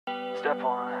Step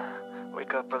 1,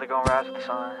 wake up early, gon' rise with the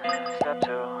sun. Step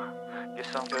 2, get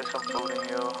some good, some food in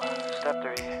you. Step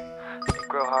 3,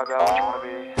 think real hard about what you wanna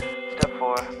be. Step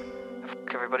 4,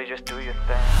 fuck everybody, just do your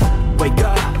thing. Wake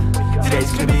up,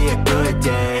 today's gonna be a good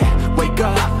day. Wake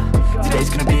up,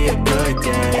 today's gonna be a good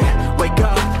day. Wake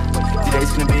up,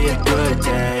 today's gonna be a good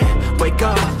day. Wake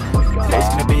up, today's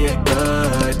gonna be a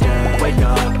good day. Wake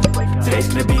up, today's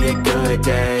gonna be a good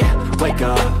day. Wake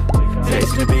up,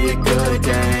 today's gonna be a good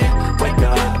day. Wake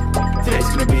up, today's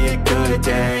gonna be a good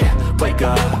day. Wake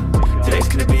up, today's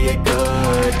gonna be a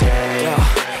good day.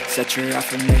 Yeah. Set your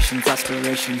affirmations,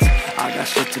 aspirations. I got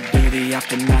shit to do, the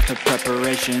aftermath of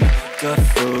preparation. Good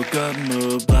food, good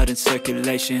mood, blood in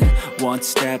circulation. One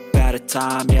step at a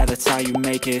time, yeah, that's how you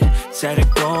make it. Set a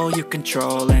goal you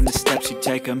control and the steps you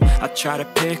take them. I try to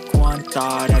pick one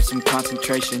thought, have some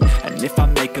concentration. And if I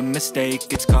make a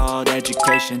mistake, it's called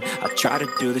education. I try to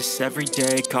do this every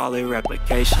day, call it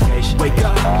replication. Wake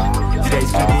up,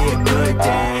 today's gonna be a good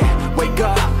day. Wake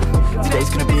up, today's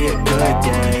gonna be a good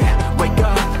day. Wake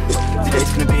up,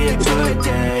 today's gonna be a good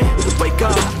day. Wake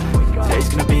up, today's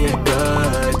gonna be a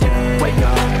good day. Wake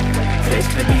up, today's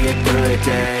gonna be a good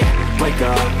day. Wake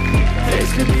up,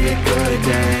 today's gonna be a good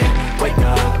day. Wake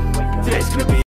up, today's gonna be